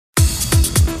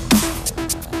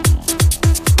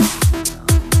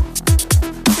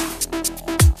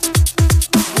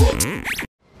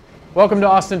Welcome to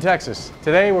Austin, Texas.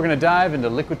 Today we're going to dive into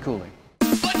liquid cooling.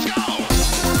 Let's go!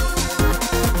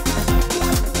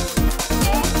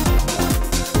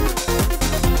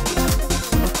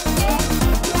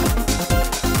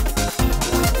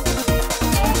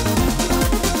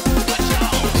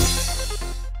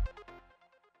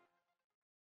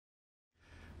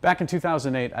 Back in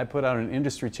 2008, I put out an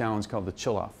industry challenge called the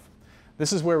ChillOff.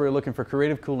 This is where we're looking for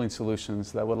creative cooling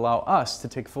solutions that would allow us to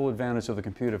take full advantage of the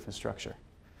compute infrastructure.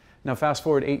 Now fast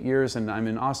forward 8 years and I'm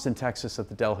in Austin, Texas at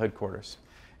the Dell headquarters.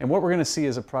 And what we're going to see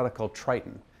is a product called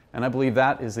Triton. And I believe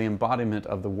that is the embodiment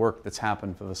of the work that's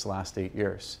happened for this last 8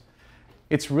 years.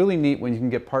 It's really neat when you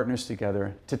can get partners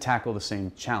together to tackle the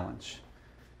same challenge.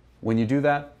 When you do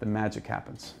that, the magic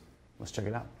happens. Let's check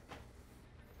it out.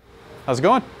 How's it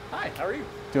going? Hi, how are you?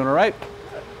 Doing all right?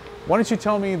 Good. Why don't you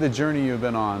tell me the journey you've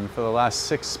been on for the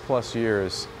last 6+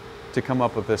 years to come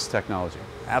up with this technology?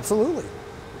 Absolutely.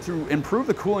 To improve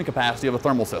the cooling capacity of a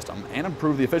thermal system and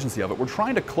improve the efficiency of it, we're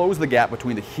trying to close the gap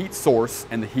between the heat source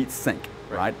and the heat sink,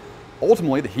 right?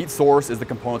 Ultimately, the heat source is the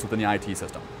components within the IT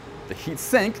system. The heat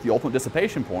sink, the ultimate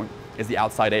dissipation point, is the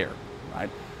outside air, right?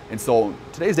 And so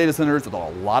today's data centers with a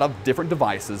lot of different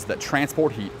devices that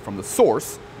transport heat from the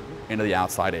source into the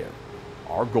outside air.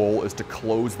 Our goal is to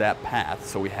close that path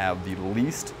so we have the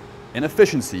least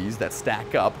inefficiencies that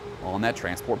stack up on that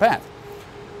transport path.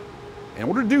 In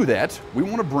order to do that, we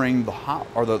want to bring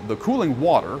the cooling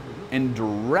water in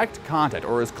direct contact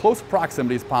or as close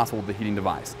proximity as possible with the heating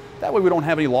device. That way we don't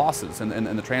have any losses in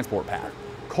the transport path.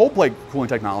 Cold plate cooling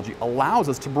technology allows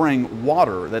us to bring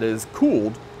water that is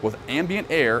cooled with ambient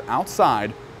air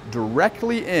outside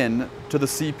directly in to the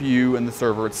CPU and the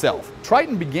server itself.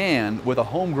 Triton began with a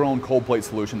homegrown cold plate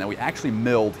solution that we actually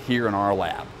milled here in our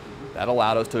lab. That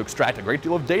allowed us to extract a great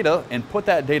deal of data and put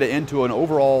that data into an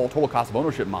overall total cost of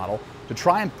ownership model to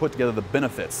try and put together the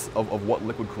benefits of what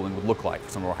liquid cooling would look like for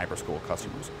some of our hyperscale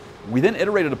customers. We then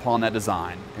iterated upon that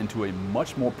design into a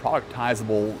much more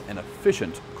productizable and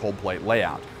efficient cold plate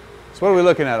layout. So what are we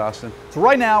looking at, Austin? So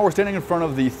right now we're standing in front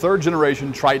of the 3rd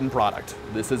generation Triton product.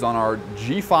 This is on our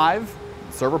G5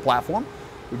 server platform.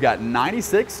 We've got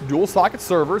 96 dual socket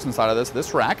servers inside of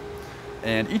this rack,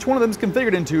 and each one of them is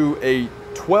configured into a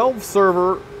 12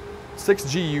 server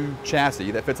 6GU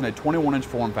chassis that fits in a 21-inch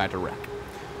form factor rack.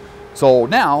 So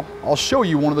now I'll show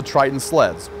you one of the Triton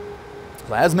Sleds.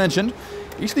 So as mentioned,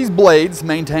 each of these blades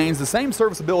maintains the same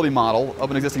serviceability model of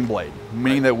an existing blade,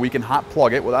 meaning that we can hot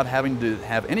plug it without having to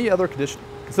have any other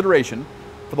consideration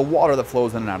for the water that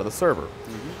flows in and out of the server.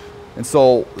 And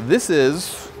so this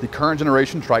is the current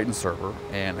generation Triton Server,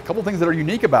 and a couple things that are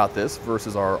unique about this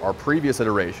versus our previous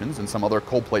iterations and some other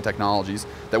cold plate technologies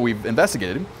that we've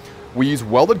investigated. We use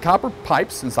welded copper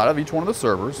pipes inside of each one of the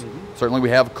servers. Certainly we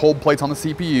have cold plates on the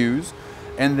CPUs,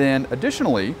 and then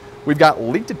additionally we've got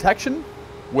leak detection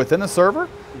within the server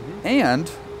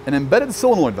and an embedded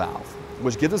solenoid valve,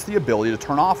 which gives us the ability to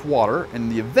turn off water in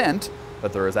the event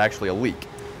that there is actually a leak.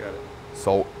 Got it.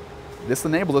 So this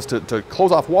enables us to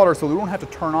close off water so we don't have to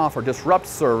turn off or disrupt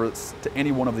service to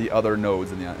any one of the other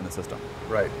nodes in the system.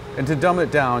 Right. And to dumb it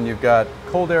down, you've got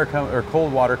cold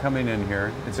water coming in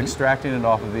here. It's extracting it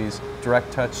off of these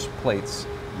direct touch plates,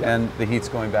 and the heat's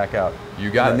going back out. You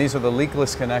got it. And these are the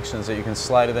leakless connections that you can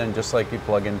slide it in just like you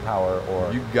plug in power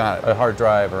or you got it. A hard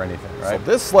drive or anything, right? So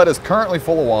this sled is currently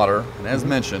full of water, and as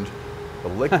mentioned, the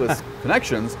leakless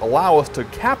connections allow us to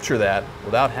capture that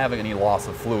without having any loss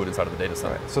of fluid inside of the data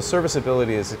center. Right. So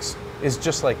serviceability is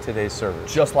just like today's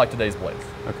servers. Just like today's blades.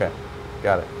 Okay,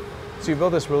 got it. So you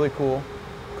built this really cool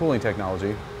cooling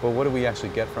technology, but what do we actually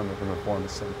get from it from a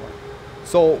performance standpoint?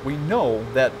 So we know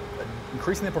that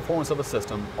increasing the performance of a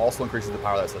system also increases the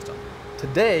power of that system.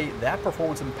 Today, that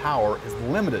performance and power is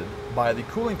limited by the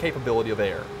cooling capability of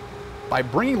air. By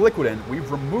bringing liquid in,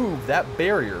 we've removed that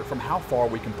barrier from how far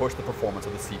we can push the performance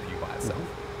of the CPU by itself.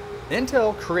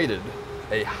 Intel created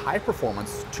a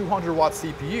high-performance 200-watt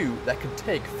CPU that could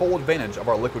take full advantage of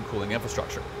our liquid cooling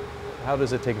infrastructure. How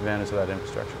does it take advantage of that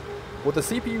infrastructure? What the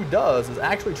CPU does is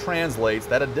actually translates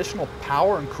that additional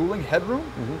power and cooling headroom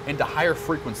into higher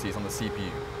frequencies on the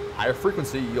CPU. Higher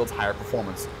frequency yields higher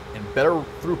performance and better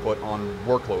throughput on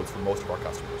workloads for most of our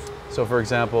customers. So for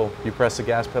example, you press the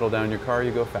gas pedal down in your car,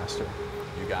 you go faster.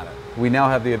 You got it. We now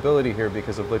have the ability here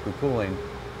because of liquid cooling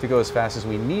to go as fast as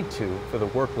we need to for the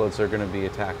workloads that are going to be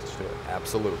attached to it.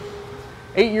 Absolutely.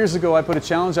 8 years ago, I put a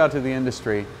challenge out to the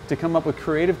industry to come up with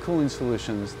creative cooling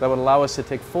solutions that would allow us to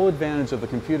take full advantage of the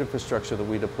compute infrastructure that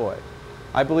we deploy.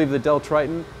 I believe the Dell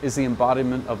Triton is the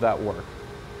embodiment of that work.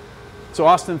 So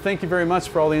Austin, thank you very much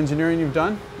for all the engineering you've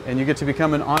done, and you get to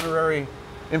become an honorary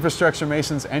Infrastructure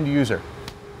Masons end user.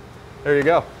 There you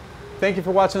go. Thank you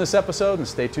for watching this episode, and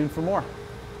stay tuned for more.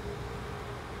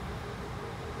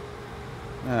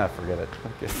 Forget it.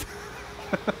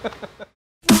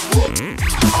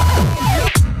 Okay.